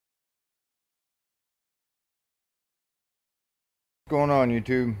Going on,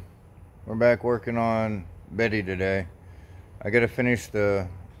 YouTube? We're back working on Betty today. I gotta finish the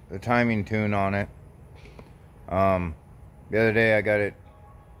timing tune on it. The other day I got it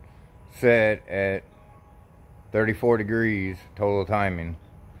set at 34 degrees total timing.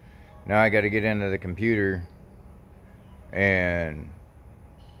 Now I gotta get into the computer and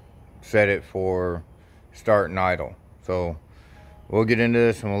set it for start and idle. So we'll get into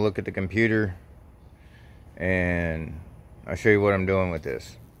this and we'll look at the computer and I'll show you what I'm doing with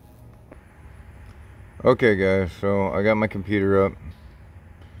this. Okay guys, so I got my computer up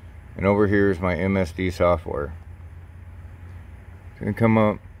and over here is my MSD software. It's gonna come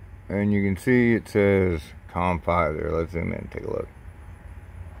up and you can see it says COM5 there. Let's zoom in and take a look.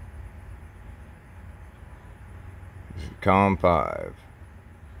 This is COM5.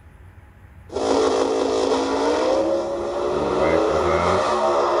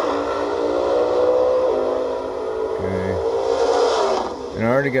 And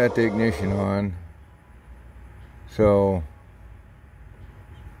I already got the ignition on, so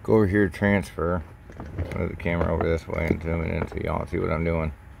go over here, transfer. Move the camera over this way and zoom it in so y'all see what I'm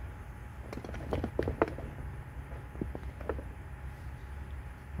doing.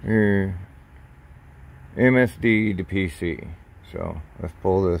 Here, MSD to PC. So let's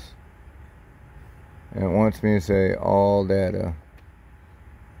pull this, and it wants me to say all data.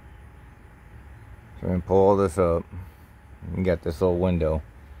 So I'm gonna pull all this up. You got this little window.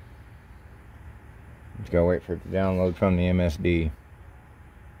 Just gotta wait for it to download from the MSD.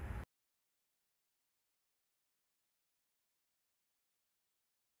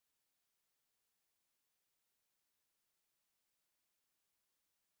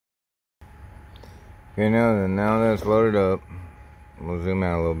 Okay, now that's loaded up, we'll zoom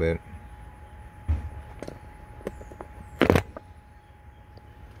out a little bit.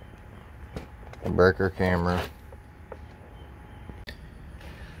 Breaker camera.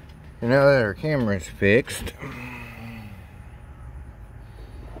 And now that our camera's fixed,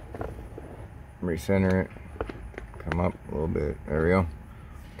 recenter it, come up a little bit, there we go.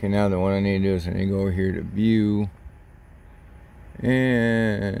 Okay, now then what I need to do is I need to go over here to view,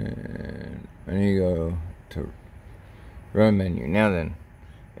 and I need to go to run menu. Now then,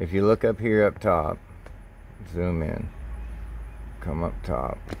 if you look up here up top, zoom in, come up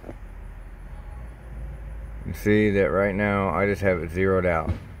top, you see that right now I just have it zeroed out.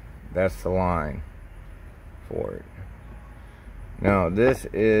 That's the line for it. Now this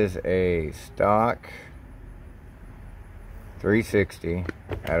is a stock 360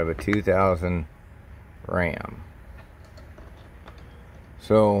 out of a 2000 RAM.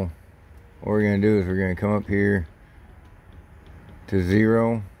 So what we're going to do is we're going to come up here to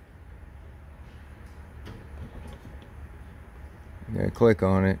 0. I'm going to click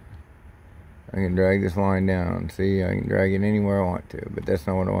on it. I can drag this line down. See, I can drag it anywhere I want to, but that's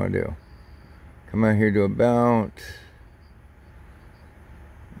not what I want to do. Come out here to about,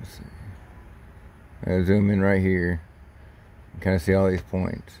 let's see, I'll zoom in right here. Kind of see all these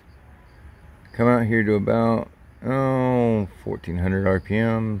points. Come out here to about, 1400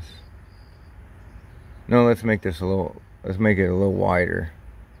 RPMs. No, let's make this let's make it a little wider.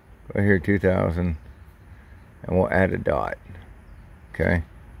 Go here 2000, and we'll add a dot. Okay.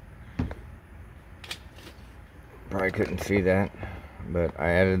 Probably couldn't see that, but I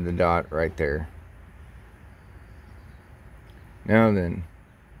added the dot right there. Now then,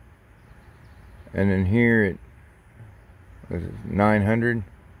 and then here it was 900.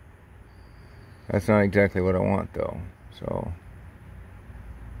 That's not exactly what I want though. So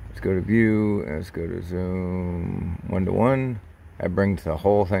let's go to view and let's go to zoom 1 to 1. That brings the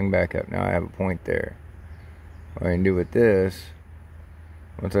whole thing back up. Now I have a point there. What I can do with this,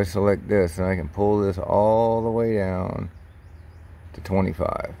 once I select this, and I can pull this all the way down to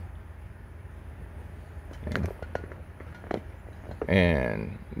 25.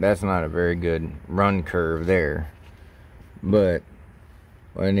 And that's not a very good run curve there. But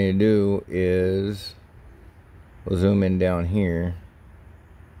what I need to do is, we'll zoom in down here.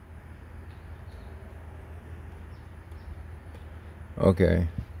 Okay.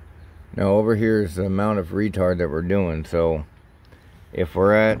 Now over here is the amount of retard that we're doing. So if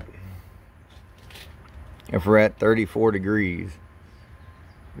we're at 34 degrees,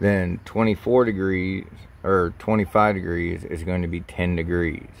 then 24 degrees or 25 degrees is going to be 10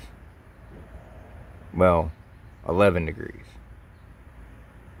 degrees. Well, 11 degrees.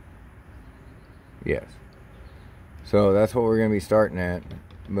 Yes. So that's what we're going to be starting at.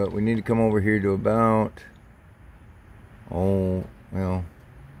 But we need to come over here to about, oh, well,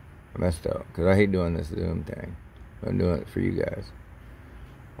 I messed up because I hate doing this zoom thing. I'm doing it for you guys.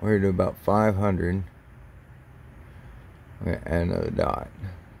 We're here to about 500. I'm going to add another dot.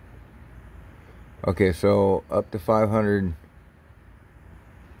 Okay, so up to 500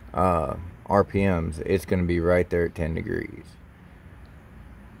 RPMs, it's going to be right there at 10 degrees.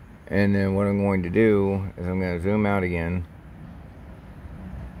 And then what I'm going to do is I'm going to zoom out again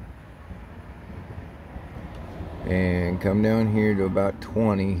and come down here to about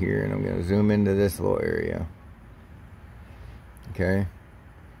 20 here, and I'm going to zoom into this little area. Okay,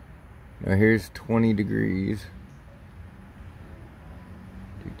 now here's 20 degrees.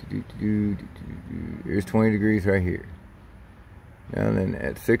 Here's 20 degrees right here. Now then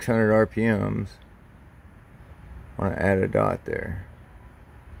at 600 RPMs, I want to add a dot there.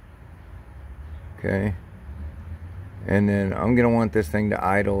 Okay, and then I'm going to want this thing to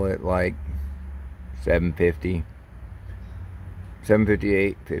idle at like 750,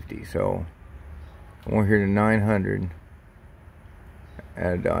 758, 50. So I want here to 900,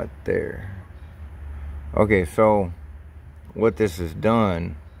 add a dot there. Okay, so what this has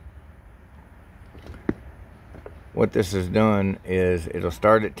done is it'll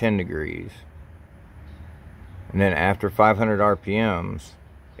start at 10 degrees, and then after 500 RPMs,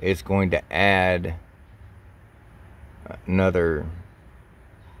 it's going to add another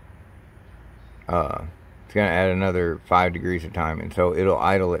it's going to add another 5 degrees of timing, so it'll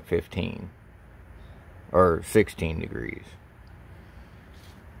idle at 15 or 16 degrees.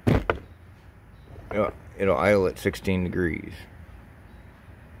 It'll idle at 16 degrees,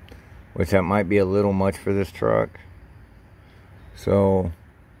 which that might be a little much for this truck. So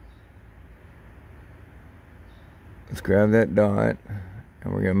let's grab that dot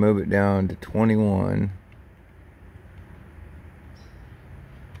and we're going to move it down to 21.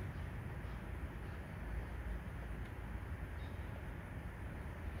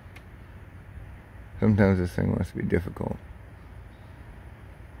 Sometimes this thing wants to be difficult.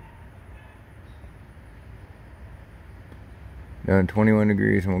 Down 21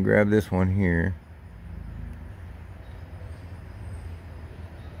 degrees, and we'll grab this one here.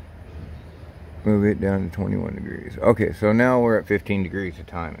 Move it down to 21 degrees. Okay, so now we're at 15 degrees of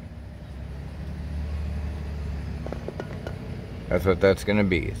timing. That's what that's going to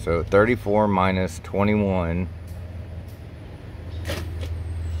be. So 34 minus 21.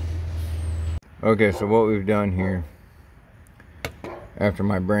 Okay, so what we've done here, after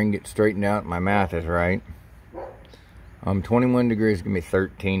my brain gets straightened out, my math is right. 21 degrees is going to be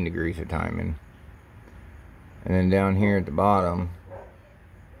 13 degrees of timing. And then down here at the bottom,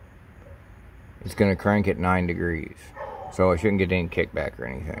 it's going to crank at 9 degrees. So I shouldn't get any kickback or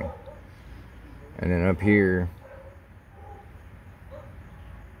anything. And then up here,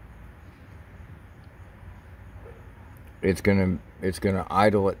 it's going to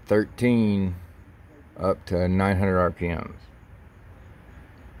idle at 13 up to 900 RPMs.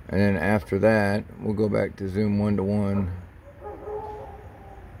 And then after that, we'll go back to zoom 1 to 1.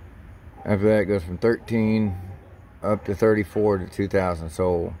 After that, it goes from 13 up to 34 to 2000.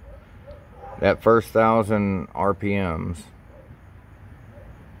 So that first 1000 RPMs,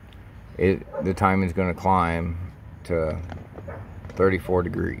 the timing is going to climb to 34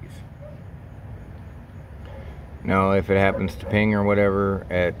 degrees. Now, if it happens to ping or whatever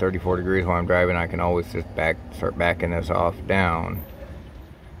at 34 degrees while I'm driving, I can always just start backing this off down.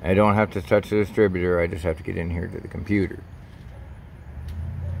 I don't have to touch the distributor, I just have to get in here to the computer.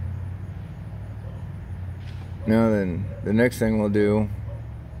 Now then, the next thing we'll do,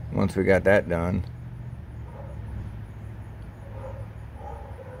 once we got that done,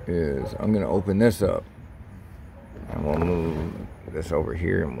 is I'm going to open this up. And we'll move this over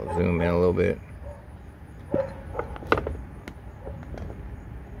here and we'll zoom in a little bit.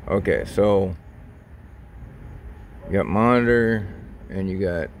 Okay, so you got monitor, and you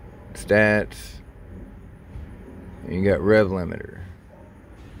got stats, and you got rev limiter.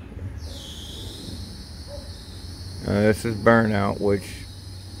 This is burnout, which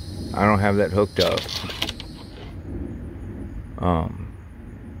I don't have that hooked up.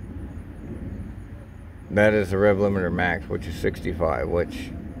 That is the rev limiter max, which is 65,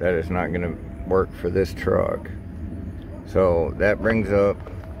 which that is not going to work for this truck. So that brings up,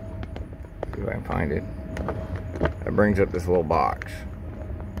 see if I can find it. That brings up this little box.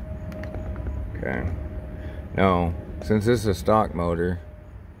 Okay. Now, since this is a stock motor,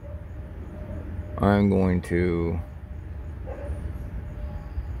 I'm going to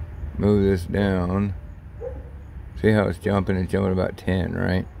move this down. See how it's jumping? It's jumping about 10,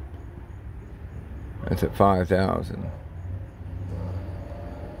 right? That's at 5,000.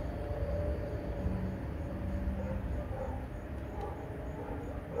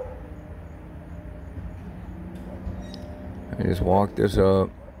 I just walk this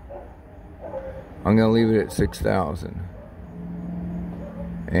up. I'm going to leave it at 6,000.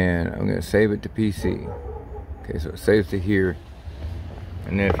 and I'm going to save it to PC. Okay, so it saves to here,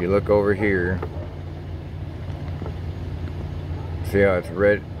 and then if you look over here, see how it's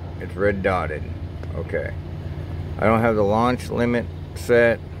red dotted. Okay, I don't have the launch limit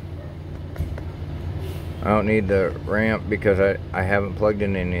set. I don't need the ramp because I haven't plugged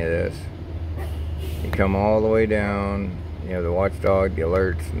in any of this. You come all the way down, you have the watchdog, the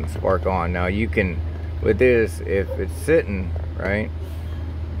alerts, and the spark on. Now you can, with this, if it's sitting, right,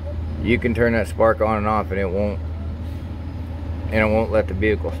 you can turn that spark on and off, and it won't let the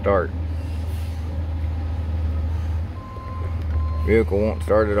vehicle start. Vehicle won't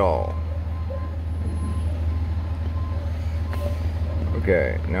start at all.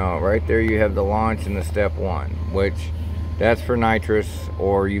 Okay, now right there you have the launch and the step 1, which that's for nitrous,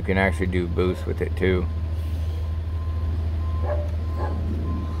 or you can actually do boost with it too.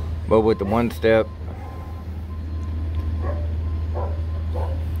 But with the 1 step,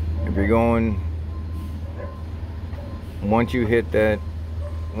 if you're going, once you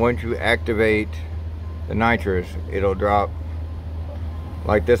activate the nitrous, it'll drop,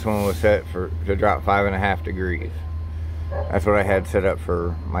 like this one was set to drop 5.5 degrees. That's what I had set up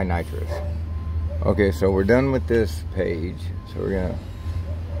for my nitrous. Okay, so we're done with this page.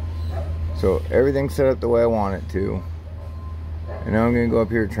 So everything's set up the way I want it to. And now I'm gonna go up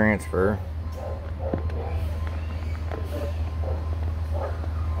here to transfer.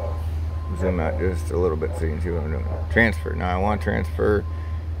 Zoom out just a little bit so you can see what I'm doing. Transfer. Now I want to transfer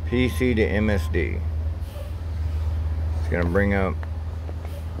PC to MSD. It's gonna bring up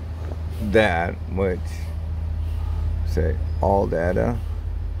that, which say all data,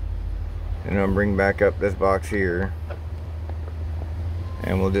 and I'll bring back up this box here,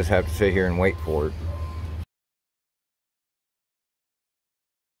 and we'll just have to sit here and wait for it.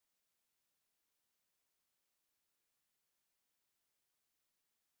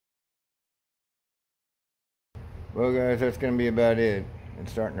 Well guys, that's gonna be about it.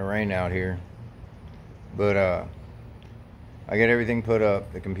 It's starting to rain out here, but I got everything put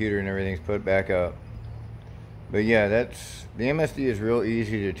up, the computer and everything's put back up. But yeah, the MSD is real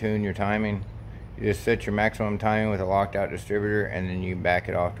easy to tune your timing. You just set your maximum timing with a locked out distributor, and then you back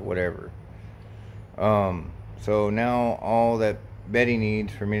it off to whatever. So now all that Betty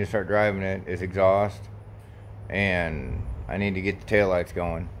needs for me to start driving it is exhaust, and I need to get the taillights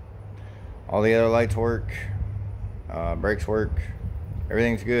going. All the other lights work, brakes work,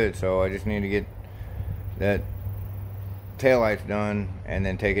 everything's good. So I just need to get that taillights done and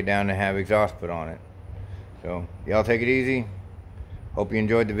then take it down and have exhaust put on it. So y'all take it easy. Hope you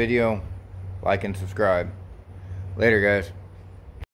enjoyed the video. Like and subscribe. Later guys.